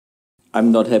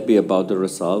I'm not happy about the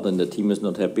result, and the team is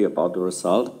not happy about the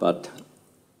result. But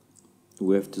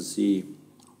we have to see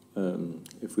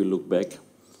if we look back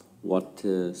what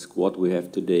squad we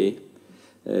have today,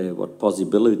 what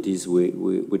possibilities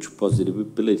which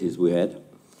possibilities we had,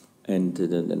 and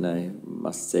then I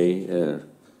must say,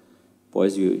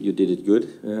 boys, you did it good.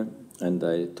 And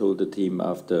I told the team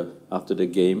after the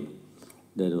game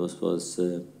that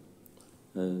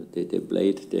they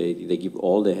played, they give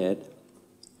all they had,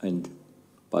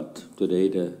 but today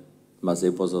the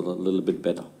Marseille was a little bit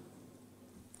better.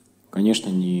 Конечно,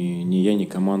 ни я, ни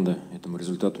команда этому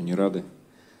результату не рады,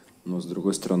 но с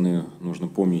другой стороны нужно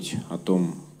помнить о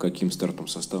том, каким стартовым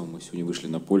составом мы сегодня вышли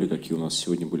на поле, какие у нас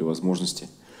сегодня были возможности.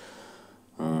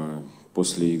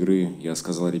 После игры я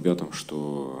сказал ребятам,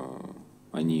 что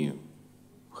они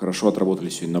хорошо отработали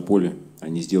сегодня на поле,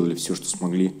 они сделали все, что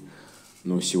смогли,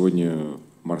 но сегодня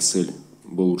Марсель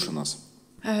был лучше нас.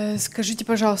 Скажите,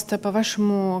 пожалуйста,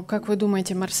 по-вашему, как вы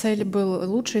думаете, Марсель был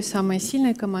лучшей, самой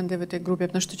сильной командой в этой группе?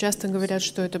 Потому что часто говорят,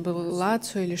 что это был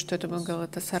Лацио или что это был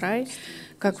Галатасарай.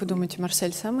 Как вы думаете,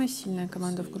 Марсель самая сильная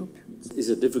команда в группе? It's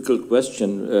a difficult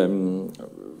question.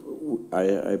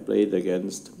 I played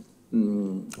against,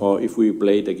 or if we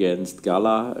played against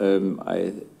Gala,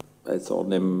 I saw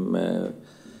them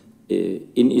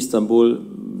in Istanbul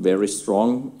very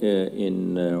strong.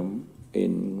 In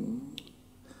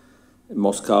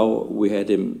Moscow, we had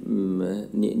him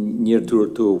near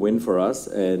to a win for us,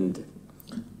 and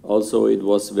also it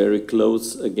was very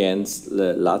close against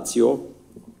Lazio.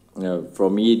 For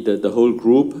me, the whole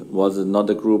group was not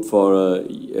a group for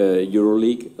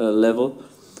EuroLeague level.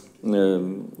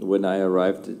 When I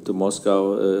arrived to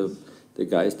Moscow, the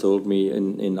guys told me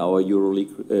in our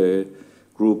EuroLeague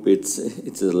group it's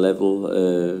a level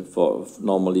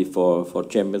normally for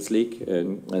Champions League,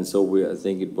 and so I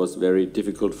think it was very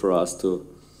difficult for us to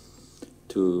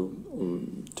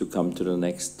come to the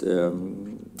next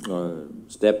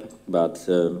step. But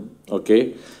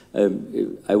okay,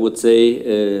 I would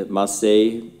say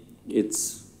Marseille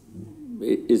it's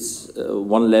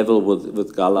one level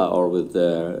with Gala or with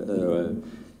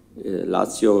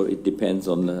Lazio. It depends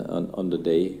on the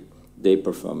day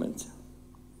performance.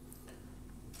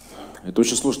 Это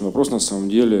очень сложный вопрос, на самом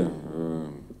деле.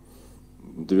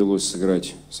 Довелось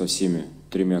сыграть со всеми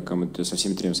тремя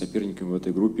соперниками в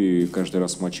этой группе, и каждый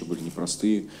раз матчи были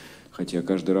непростые, хотя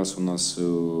каждый раз у нас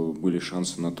были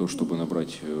шансы на то, чтобы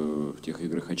набрать в тех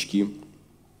играх очки.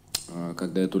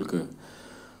 Когда я только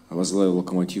возглавил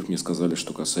Локомотив, мне сказали,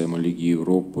 что касаемо Лиги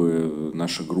Европы,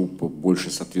 наша группа больше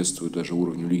соответствует даже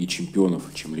уровню Лиги Чемпионов,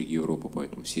 чем Лиги Европы,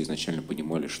 поэтому все изначально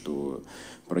понимали, что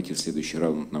пройти в следующий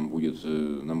раунд нам будет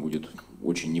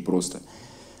очень непросто.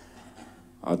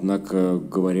 Однако,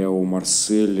 говоря о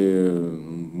Марселе,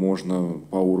 можно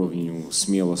по уровню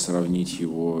смело сравнить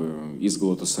его и с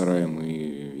Галатасараем,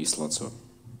 и с Лацио.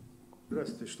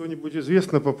 Здравствуйте. Что-нибудь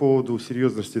известно по поводу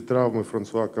серьезности травмы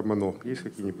Франсуа Камано? Есть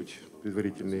какие-нибудь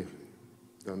предварительные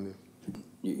данные?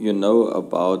 You know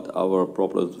about our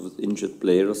problems with injured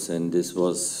players, and this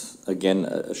was again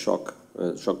a shock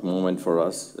moment for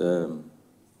us.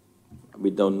 We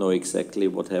don't know exactly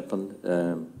what happened.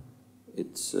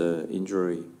 It's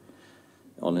injury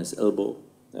on his elbow,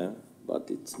 but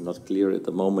it's not clear at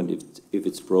the moment if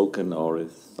it's broken or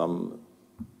if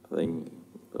something.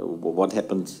 What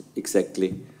happened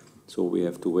exactly, so we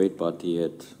have to wait, but he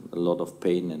had a lot of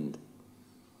pain, and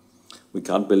we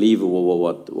can't believe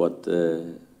what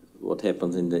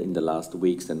happens in the last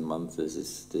weeks and months. This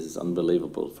is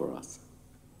unbelievable for us.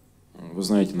 Вы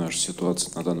знаете нашу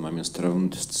ситуацию на данный момент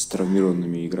с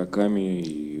травмированными игроками,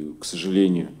 и, к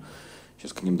сожалению,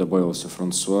 сейчас к ним добавился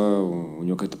Франсуа, у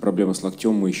него какая-то проблема с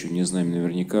локтем, мы еще не знаем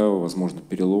наверняка, возможно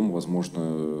перелом,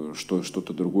 возможно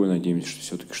что-то другое, надеемся, что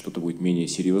все-таки что-то будет менее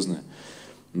серьезное.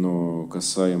 Но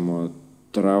касаемо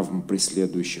травм,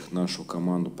 преследующих нашу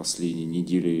команду последние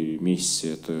недели,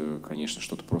 месяцы, это, конечно,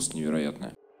 что-то просто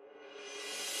невероятное.